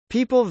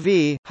People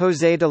v.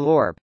 José de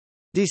Lorbe.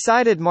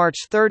 Decided March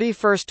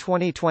 31,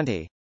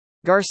 2020.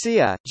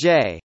 Garcia,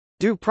 J.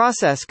 Due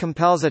process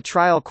compels a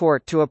trial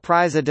court to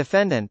apprise a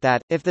defendant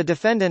that, if the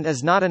defendant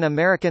is not an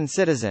American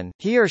citizen,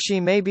 he or she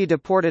may be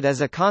deported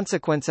as a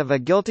consequence of a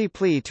guilty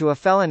plea to a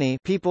felony.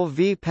 People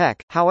v.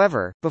 Peck.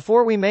 However,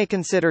 before we may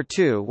consider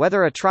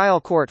whether a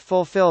trial court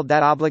fulfilled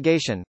that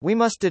obligation, we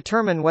must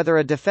determine whether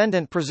a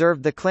defendant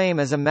preserved the claim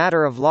as a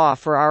matter of law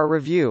for our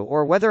review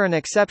or whether an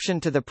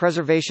exception to the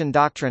preservation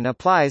doctrine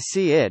applies.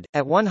 See id.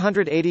 At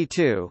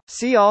 182.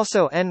 See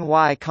also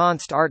N.Y.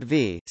 Const Art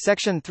v.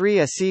 Section 3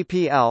 a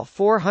CPL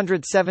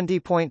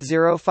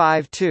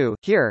 470.052.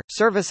 Here,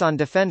 service on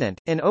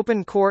defendant, in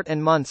open court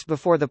and months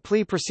before the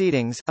plea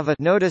proceedings, of a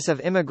Notice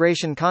of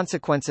Immigration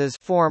Consequences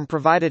form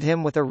provided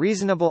him with a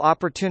reasonable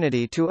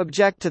opportunity to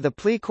object to the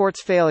plea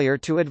court's failure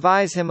to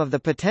advise him of the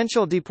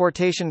potential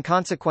deportation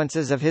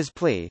consequences of his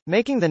plea,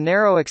 making the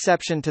narrow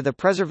exception to the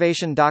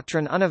preservation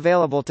doctrine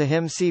unavailable to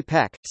him. See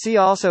Peck. See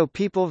also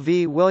People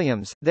v.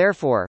 Williams.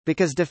 Therefore,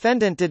 because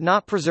defendant did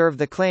not preserve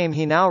the claim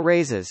he now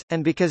raises,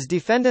 and because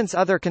defendant's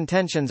other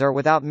contentions are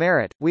without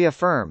merit, we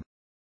affirm.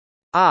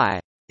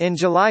 In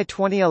July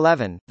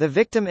 2011, the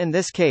victim in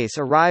this case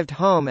arrived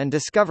home and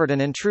discovered an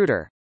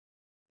intruder.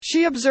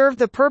 She observed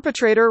the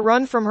perpetrator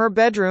run from her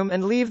bedroom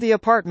and leave the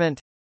apartment.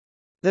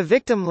 The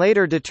victim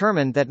later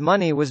determined that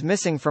money was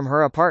missing from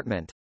her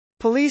apartment.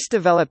 Police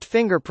developed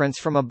fingerprints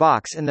from a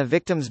box in the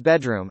victim's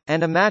bedroom,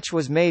 and a match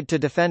was made to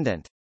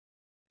defendant.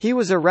 He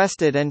was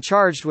arrested and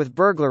charged with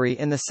burglary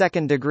in the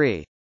second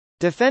degree.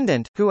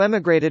 Defendant, who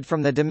emigrated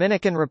from the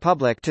Dominican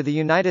Republic to the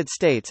United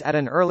States at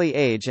an early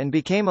age and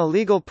became a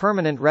legal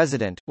permanent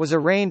resident, was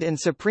arraigned in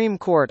Supreme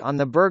Court on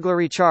the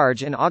burglary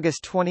charge in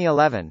August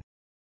 2011.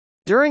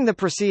 During the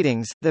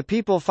proceedings, the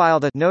people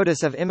filed a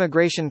Notice of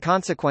Immigration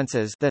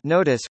Consequences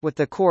with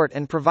the court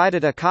and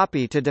provided a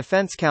copy to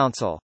defense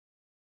counsel.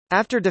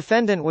 After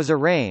defendant was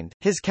arraigned,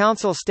 his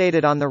counsel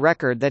stated on the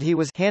record that he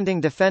was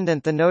handing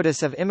defendant the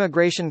Notice of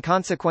Immigration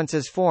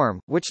Consequences form,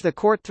 which the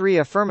court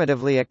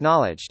affirmatively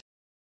acknowledged.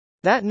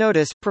 That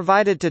notice,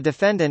 provided to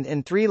defendant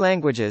in 3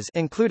 languages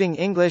including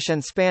English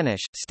and Spanish,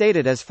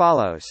 stated as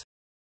follows.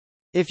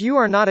 If you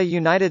are not a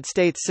United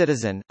States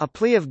citizen, a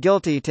plea of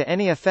guilty to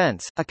any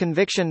offense, a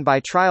conviction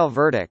by trial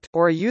verdict,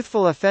 or a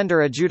youthful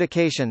offender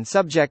adjudication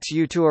subjects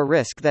you to a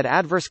risk that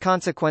adverse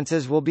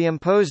consequences will be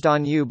imposed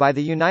on you by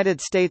the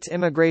United States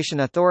immigration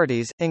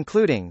authorities,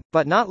 including,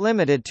 but not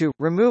limited to,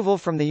 removal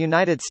from the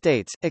United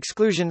States,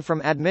 exclusion from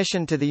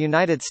admission to the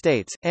United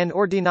States,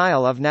 and/or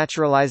denial of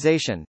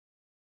naturalization.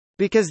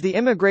 Because the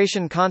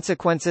immigration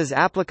consequences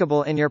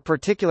applicable in your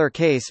particular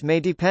case may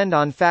depend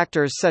on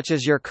factors such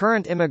as your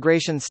current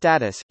immigration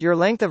status, your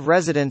length of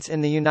residence in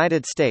the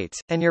United States,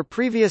 and your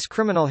previous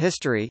criminal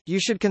history,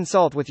 you should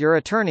consult with your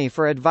attorney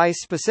for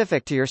advice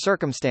specific to your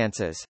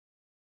circumstances.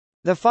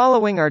 The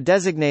following are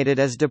designated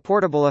as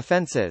deportable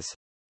offenses.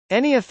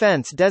 Any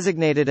offense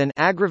designated an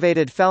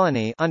aggravated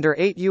felony under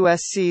 8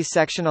 U.S.C.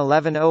 Section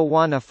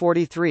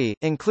 1101-43,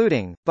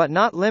 including, but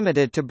not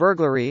limited to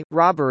burglary,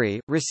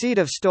 robbery, receipt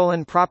of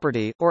stolen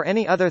property, or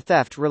any other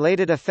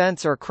theft-related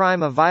offense or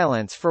crime of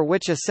violence for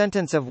which a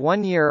sentence of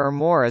 1 year or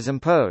more is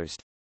imposed.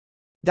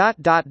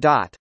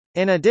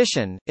 In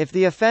addition, if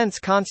the offense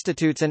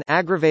constitutes an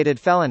aggravated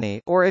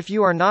felony, or if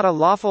you are not a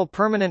lawful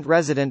permanent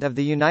resident of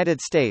the United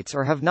States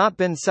or have not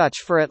been such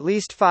for at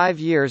least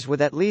 5 years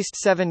with at least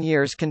 7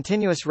 years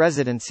continuous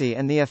residency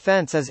and the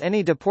offense is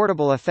any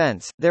deportable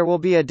offense, there will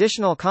be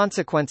additional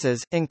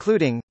consequences,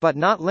 including, but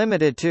not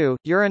limited to,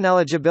 your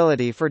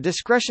ineligibility for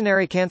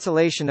discretionary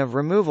cancellation of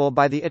removal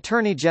by the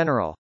Attorney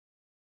General.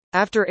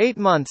 After 8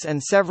 months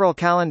and several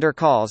calendar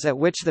calls at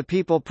which the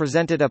people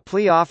presented a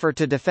plea offer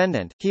to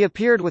defendant, he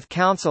appeared with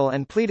counsel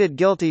and pleaded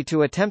guilty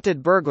to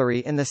attempted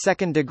burglary in the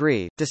second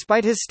degree,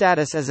 despite his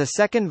status as a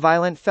second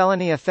violent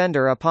felony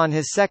offender upon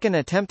his second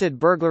attempted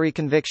burglary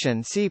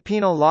conviction. See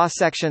Penal Law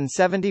Section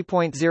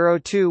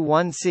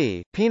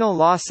 70.021c, Penal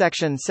Law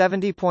Section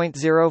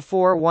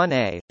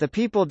 70.041a. The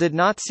people did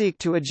not seek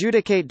to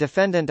adjudicate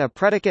defendant a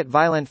predicate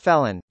violent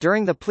felon.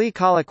 During the plea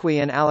colloquy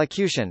and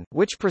allocution,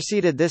 which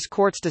preceded this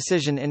court's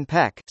decision in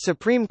Peck,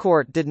 Supreme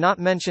Court did not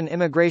mention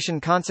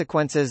immigration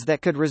consequences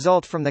that could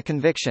result from the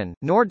conviction,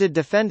 nor did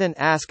defendant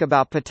ask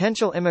about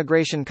potential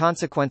immigration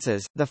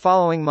consequences. The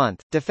following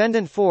month,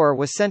 defendant 4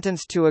 was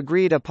sentenced to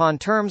agreed upon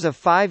terms of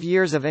 5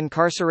 years of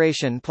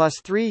incarceration plus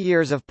 3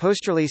 years of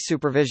post-release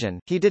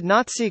supervision. He did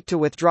not seek to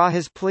withdraw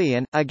his plea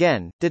and,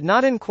 again, did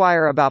not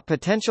inquire about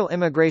potential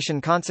immigration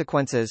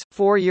consequences.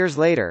 4 years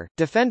later,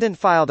 defendant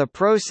filed a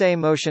pro se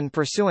motion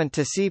pursuant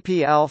to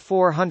CPL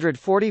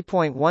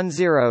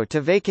 440.10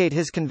 to vacate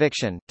his conviction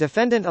conviction,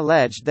 defendant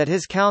alleged that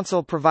his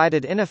counsel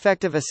provided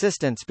ineffective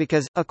assistance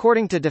because,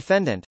 according to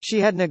defendant, she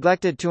had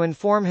neglected to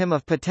inform him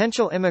of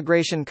potential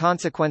immigration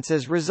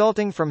consequences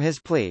resulting from his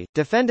plea.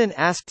 Defendant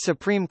asked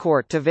Supreme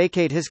Court to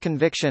vacate his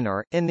conviction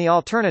or, in the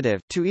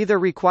alternative, to either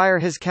require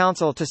his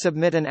counsel to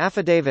submit an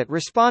affidavit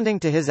responding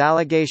to his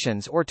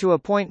allegations or to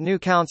appoint new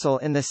counsel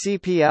in the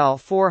CPL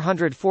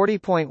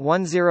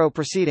 440.10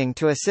 proceeding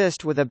to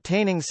assist with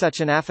obtaining such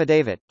an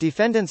affidavit.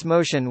 Defendant's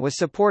motion was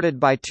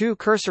supported by two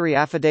cursory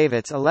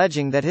affidavits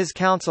alleging that his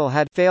counsel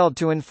had failed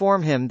to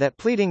inform him that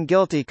pleading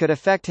guilty could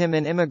affect him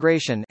in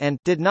immigration and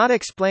did not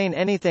explain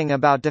anything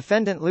about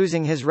defendant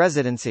losing his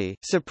residency.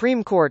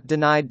 Supreme Court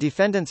denied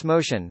defendant's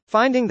motion,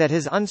 finding that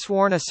his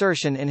unsworn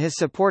assertion in his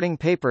supporting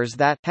papers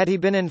that, had he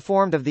been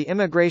informed of the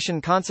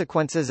immigration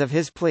consequences of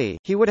his plea,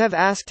 he would have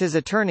asked his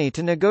attorney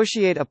to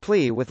negotiate a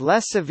plea with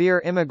less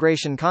severe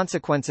immigration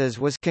consequences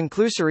was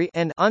conclusory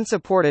and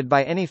unsupported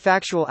by any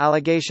factual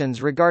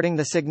allegations regarding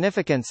the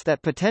significance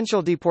that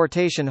potential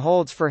deportation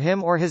holds for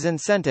him or his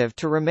incentive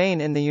to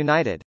remain in the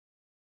United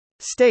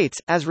States,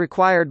 as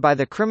required by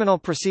the Criminal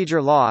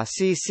Procedure Law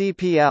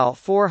CCPL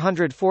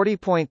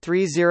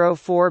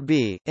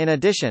 440.304b. In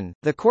addition,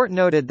 the court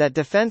noted that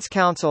defense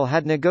counsel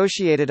had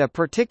negotiated a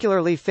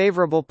particularly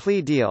favorable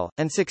plea deal,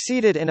 and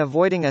succeeded in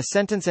avoiding a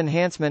sentence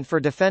enhancement for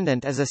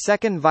defendant as a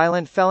second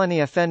violent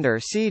felony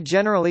offender. See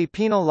Generally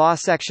Penal Law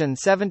Section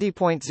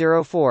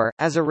 70.04.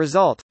 As a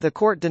result, the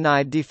court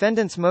denied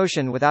defendant's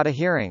motion without a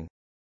hearing.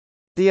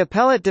 The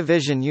Appellate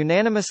Division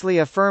unanimously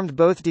affirmed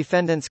both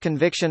defendants'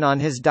 conviction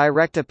on his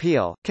direct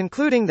appeal,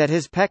 concluding that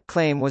his Peck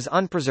claim was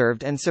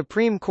unpreserved, and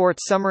Supreme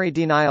Court's summary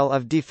denial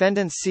of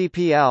defendant's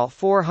CPL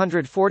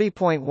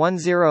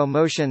 440.10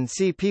 motion.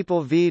 See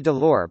People v.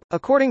 DeLorbe.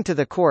 According to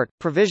the court,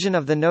 provision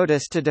of the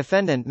notice to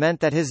defendant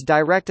meant that his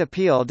direct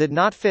appeal did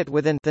not fit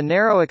within the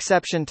narrow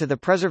exception to the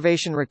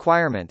preservation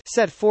requirement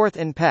set forth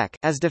in Peck,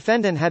 as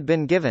defendant had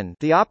been given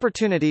the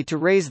opportunity to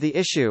raise the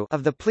issue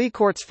of the plea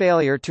court's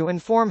failure to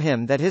inform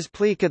him that his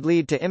plea could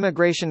lead to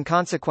immigration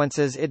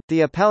consequences.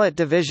 The Appellate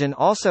Division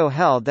also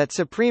held that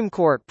Supreme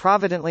Court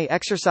providently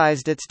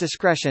exercised its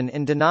discretion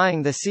in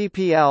denying the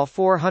CPL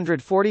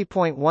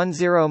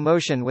 440.10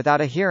 motion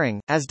without a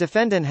hearing, as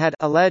defendant had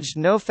alleged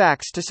no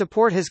facts to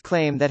support his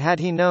claim that had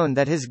he known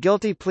that his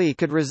guilty plea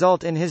could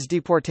result in his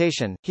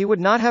deportation, he would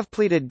not have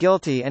pleaded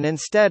guilty and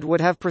instead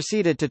would have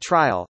proceeded to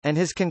trial, and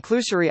his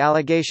conclusory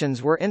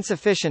allegations were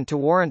insufficient to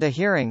warrant a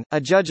hearing.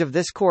 A judge of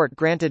this court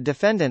granted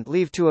defendant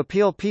leave to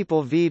appeal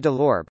People v.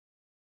 DeLorbe.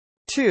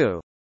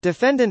 2.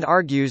 Defendant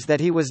argues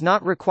that he was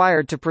not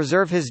required to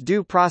preserve his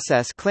due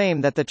process claim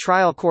that the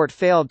trial court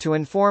failed to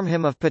inform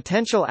him of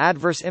potential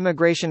adverse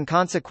immigration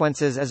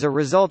consequences as a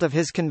result of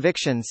his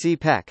conviction. See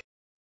Peck.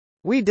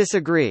 We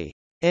disagree.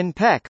 In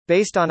Peck,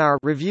 based on our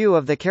review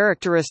of the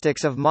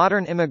characteristics of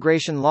modern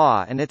immigration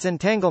law and its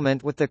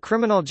entanglement with the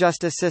criminal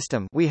justice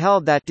system, we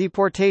held that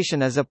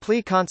deportation is a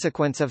plea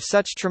consequence of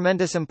such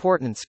tremendous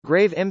importance,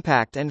 grave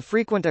impact and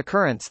frequent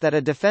occurrence that a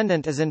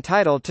defendant is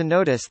entitled to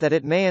notice that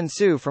it may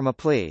ensue from a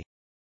plea.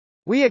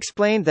 We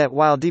explained that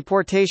while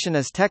deportation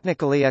is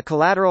technically a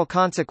collateral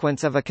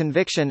consequence of a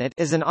conviction, it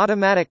is an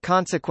automatic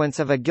consequence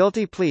of a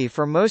guilty plea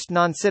for most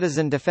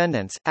non-citizen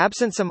defendants.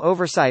 Absent some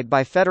oversight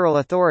by federal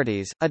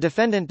authorities, a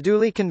defendant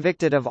duly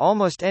convicted of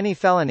almost any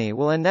felony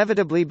will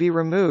inevitably be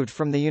removed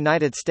from the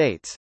United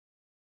States.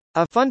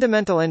 A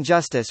fundamental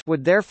injustice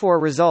would therefore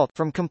result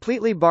from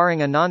completely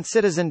barring a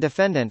non-citizen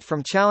defendant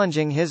from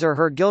challenging his or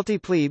her guilty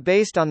plea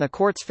based on the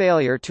court's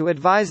failure to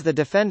advise the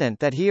defendant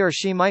that he or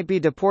she might be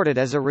deported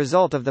as a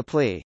result of the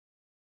plea.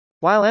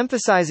 While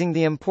emphasizing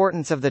the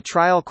importance of the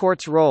trial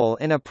court's role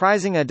in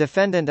apprising a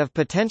defendant of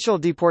potential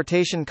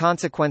deportation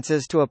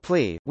consequences to a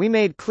plea, we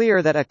made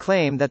clear that a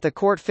claim that the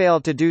court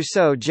failed to do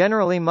so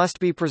generally must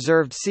be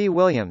preserved. See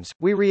Williams.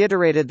 We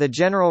reiterated the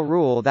general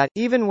rule that,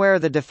 even where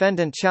the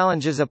defendant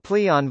challenges a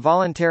plea on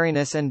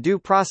voluntariness and due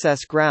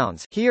process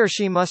grounds, he or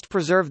she must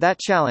preserve that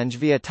challenge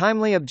via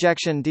timely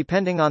objection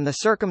depending on the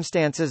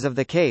circumstances of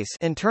the case.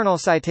 Internal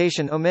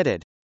citation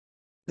omitted.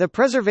 The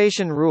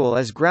preservation rule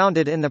is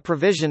grounded in the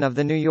provision of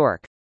the New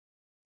York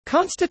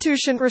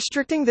Constitution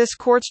restricting this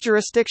court's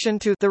jurisdiction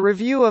to the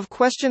review of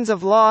questions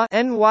of law.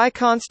 NY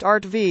Const.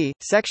 Art v.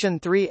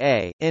 Section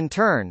 3a. In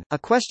turn, a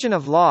question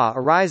of law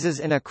arises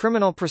in a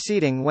criminal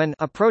proceeding when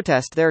a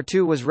protest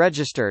thereto was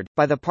registered,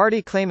 by the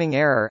party claiming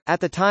error, at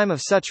the time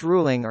of such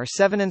ruling or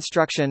 7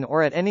 instruction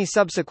or at any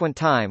subsequent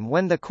time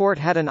when the court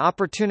had an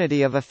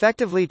opportunity of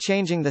effectively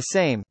changing the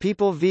same.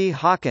 People v.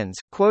 Hawkins,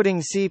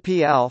 quoting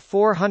CPL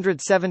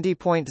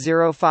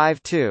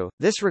 470.052,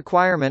 this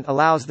requirement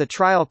allows the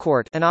trial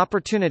court an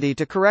opportunity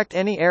to correct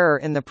any error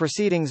in the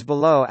proceedings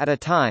below at a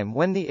time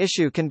when the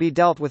issue can be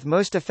dealt with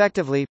most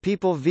effectively.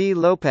 People v.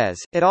 Lopez.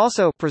 It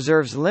also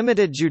preserves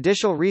limited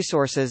judicial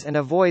resources and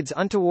avoids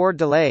untoward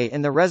delay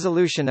in the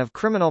resolution of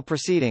criminal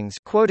proceedings,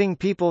 quoting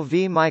People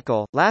v.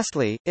 Michael.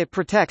 Lastly, it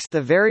protects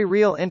the very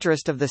real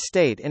interest of the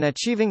state in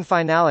achieving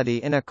finality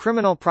in a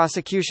criminal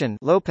prosecution.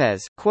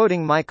 Lopez,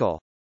 quoting Michael.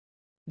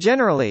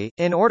 Generally,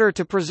 in order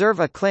to preserve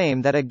a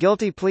claim that a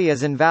guilty plea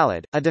is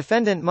invalid, a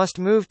defendant must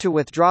move to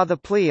withdraw the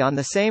plea on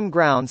the same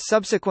grounds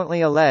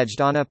subsequently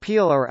alleged on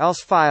appeal or else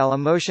file a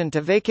motion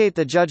to vacate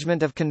the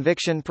judgment of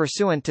conviction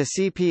pursuant to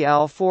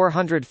CPL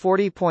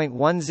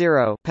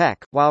 440.10 (PEC).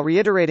 While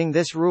reiterating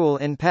this rule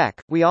in PEC,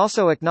 we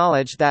also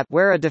acknowledge that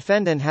where a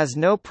defendant has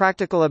no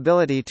practical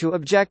ability to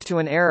object to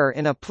an error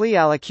in a plea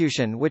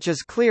allocution which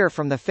is clear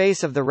from the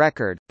face of the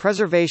record,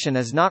 preservation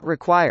is not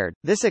required.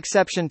 This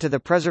exception to the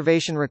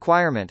preservation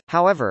requirement,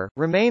 however,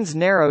 remains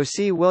narrow.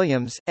 See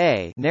Williams.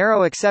 A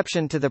narrow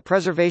exception to the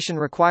preservation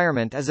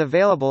requirement is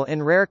available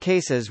in rare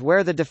cases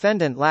where the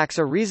defendant lacks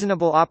a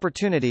reasonable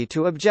opportunity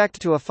to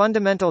object to a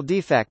fundamental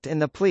defect in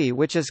the plea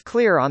which is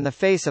clear on the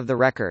face of the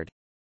record.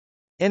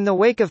 In the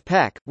wake of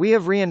PEC, we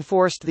have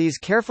reinforced these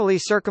carefully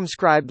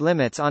circumscribed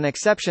limits on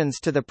exceptions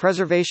to the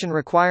preservation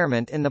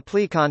requirement in the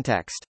plea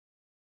context.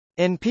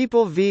 In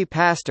People v.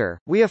 Pastor,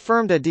 we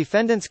affirmed a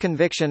defendant's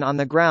conviction on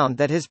the ground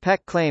that his PEC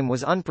claim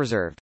was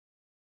unpreserved.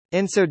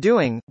 In so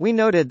doing, we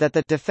noted that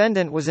the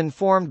defendant was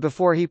informed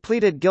before he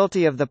pleaded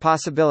guilty of the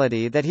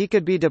possibility that he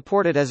could be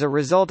deported as a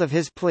result of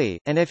his plea,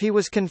 and if he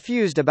was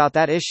confused about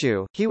that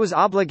issue, he was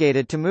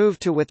obligated to move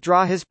to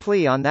withdraw his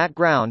plea on that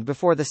ground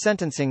before the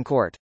sentencing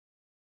court.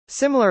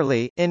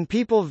 Similarly, in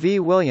People v.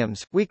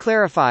 Williams, we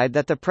clarified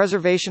that the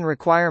preservation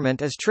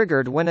requirement is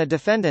triggered when a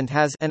defendant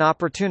has an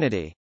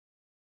opportunity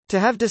to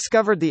have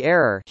discovered the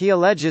error he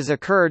alleges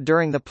occurred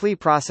during the plea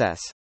process.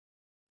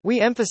 We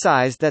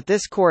emphasized that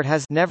this court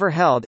has never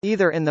held,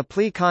 either in the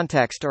plea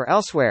context or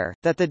elsewhere,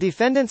 that the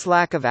defendant's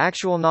lack of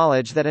actual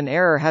knowledge that an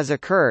error has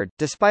occurred,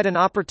 despite an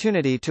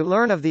opportunity to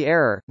learn of the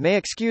error, may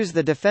excuse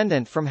the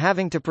defendant from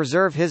having to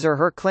preserve his or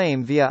her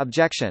claim via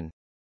objection.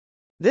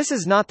 This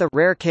is not the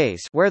rare case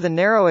where the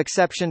narrow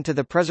exception to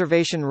the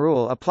preservation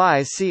rule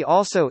applies. See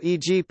also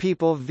e.g.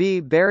 People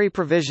v. Berry.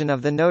 Provision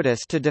of the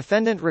notice to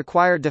defendant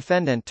required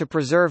defendant to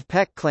preserve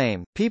PEC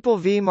claim. People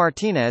v.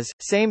 Martinez,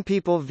 same.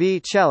 People v.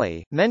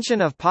 Chelly,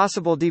 mention of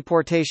possible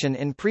deportation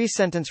in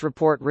pre-sentence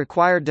report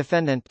required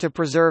defendant to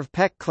preserve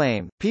PEC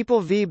claim.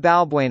 People v.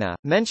 Balbuena,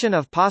 mention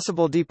of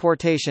possible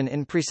deportation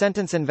in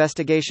pre-sentence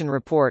investigation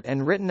report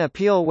and written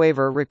appeal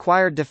waiver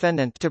required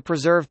defendant to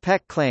preserve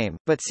PEC claim,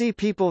 but see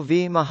People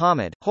v.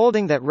 Muhammad,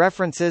 holding that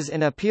references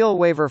in appeal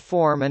waiver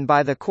form and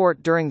by the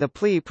court during the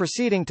plea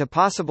proceeding to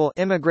possible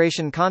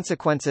immigration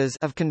consequences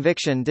of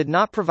conviction did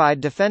not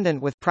provide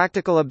defendant with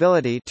practical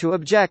ability to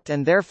object,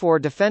 and therefore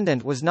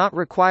defendant was not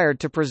required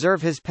to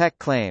preserve his PEC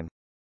claim.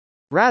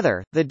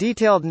 Rather, the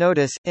detailed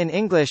notice, in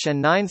English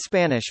and 9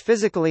 Spanish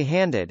physically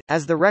handed,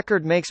 as the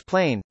record makes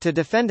plain, to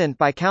defendant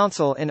by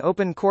counsel in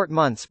open court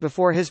months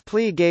before his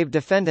plea gave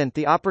defendant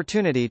the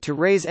opportunity to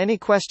raise any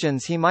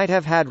questions he might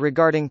have had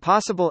regarding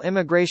possible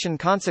immigration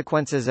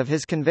consequences of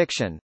his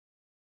conviction.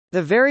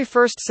 The very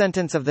first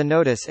sentence of the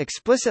notice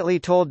explicitly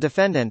told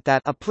defendant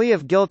that a plea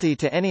of guilty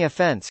to any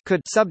offense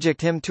could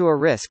subject him to a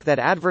risk that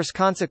adverse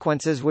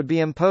consequences would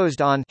be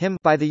imposed on him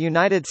by the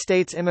United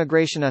States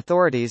immigration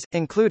authorities,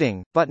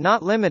 including, but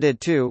not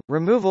limited to,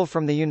 removal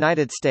from the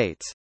United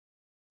States.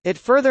 It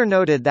further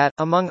noted that,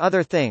 among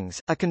other things,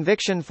 a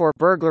conviction for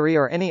burglary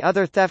or any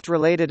other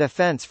theft-related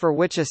offense for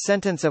which a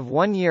sentence of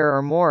 1 year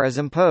or more is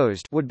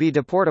imposed would be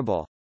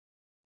deportable.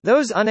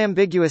 Those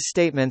unambiguous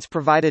statements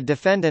provided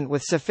defendant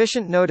with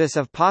sufficient notice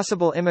of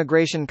possible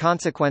immigration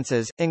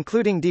consequences,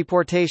 including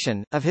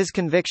deportation, of his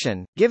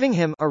conviction, giving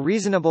him a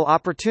reasonable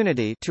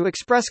opportunity to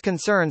express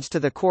concerns to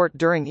the court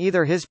during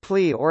either his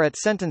plea or at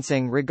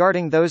sentencing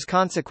regarding those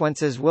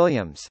consequences.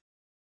 Williams.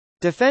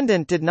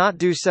 Defendant did not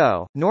do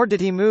so, nor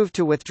did he move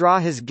to withdraw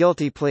his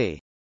guilty plea.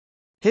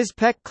 His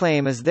PEC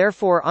claim is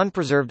therefore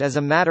unpreserved as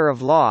a matter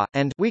of law,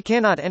 and we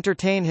cannot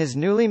entertain his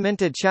newly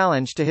minted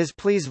challenge to his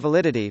plea's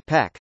validity.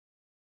 PEC.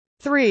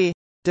 3.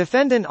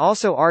 Defendant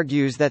also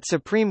argues that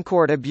Supreme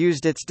Court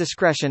abused its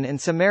discretion in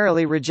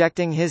summarily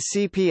rejecting his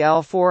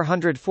CPL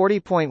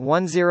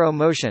 440.10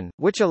 motion,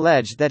 which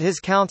alleged that his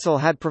counsel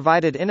had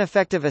provided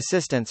ineffective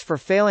assistance for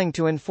failing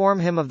to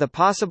inform him of the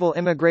possible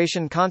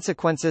immigration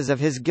consequences of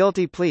his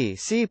guilty plea.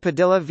 See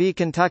Padilla v.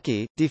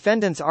 Kentucky.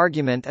 Defendant's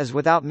argument is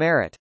without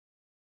merit.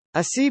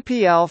 A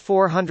CPL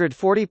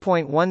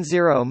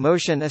 440.10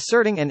 motion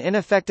asserting an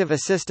ineffective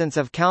assistance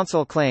of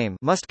counsel claim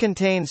must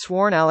contain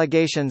sworn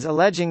allegations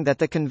alleging that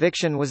the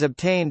conviction was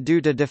obtained due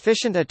to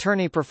deficient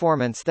attorney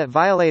performance that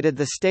violated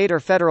the state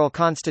or federal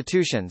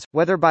constitutions,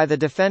 whether by the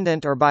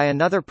defendant or by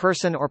another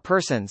person or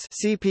persons.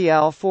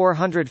 CPL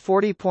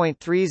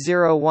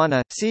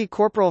 440.301 see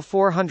Corporal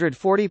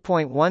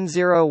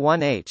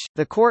 440.101H.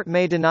 The court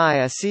may deny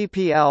a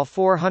CPL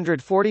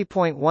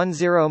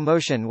 440.10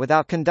 motion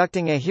without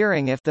conducting a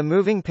hearing if the the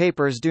moving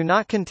papers do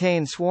not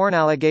contain sworn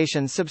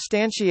allegations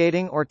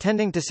substantiating or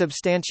tending to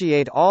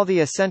substantiate all the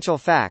essential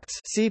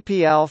facts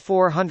CPL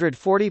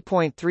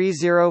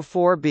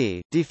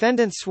 440.304b,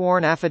 defendant's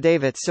sworn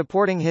affidavits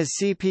supporting his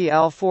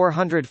CPL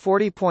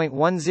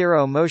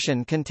 440.10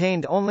 motion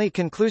contained only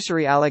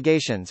conclusory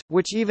allegations,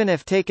 which even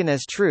if taken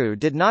as true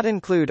did not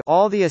include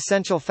all the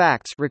essential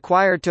facts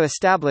required to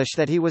establish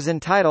that he was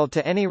entitled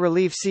to any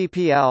relief.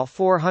 CPL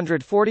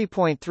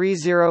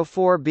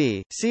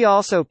 440.304b, see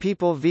also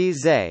People v.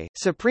 Zay.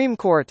 Supreme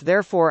Court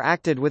therefore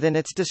acted within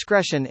its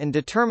discretion in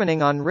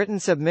determining on written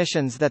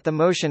submissions that the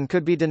motion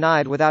could be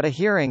denied without a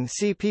hearing.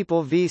 See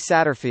People v.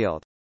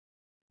 Satterfield.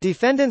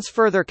 Defendant's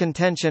further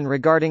contention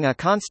regarding a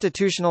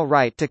constitutional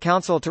right to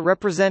counsel to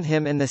represent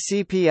him in the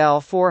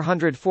CPL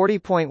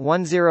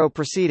 440.10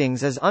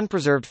 proceedings is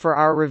unpreserved for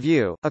our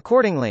review.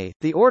 Accordingly,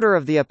 the order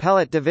of the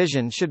Appellate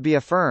Division should be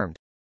affirmed.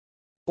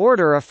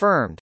 Order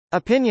affirmed.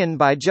 Opinion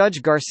by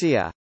Judge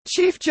Garcia.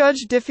 Chief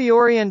Judge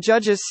DeFiore and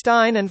Judges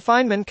Stein and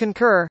Feynman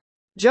concur.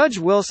 Judge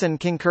Wilson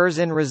concurs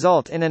in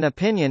result in an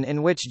opinion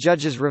in which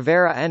Judges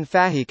Rivera and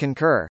Fahy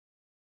concur.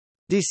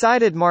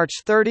 Decided March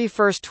 31,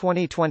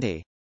 2020.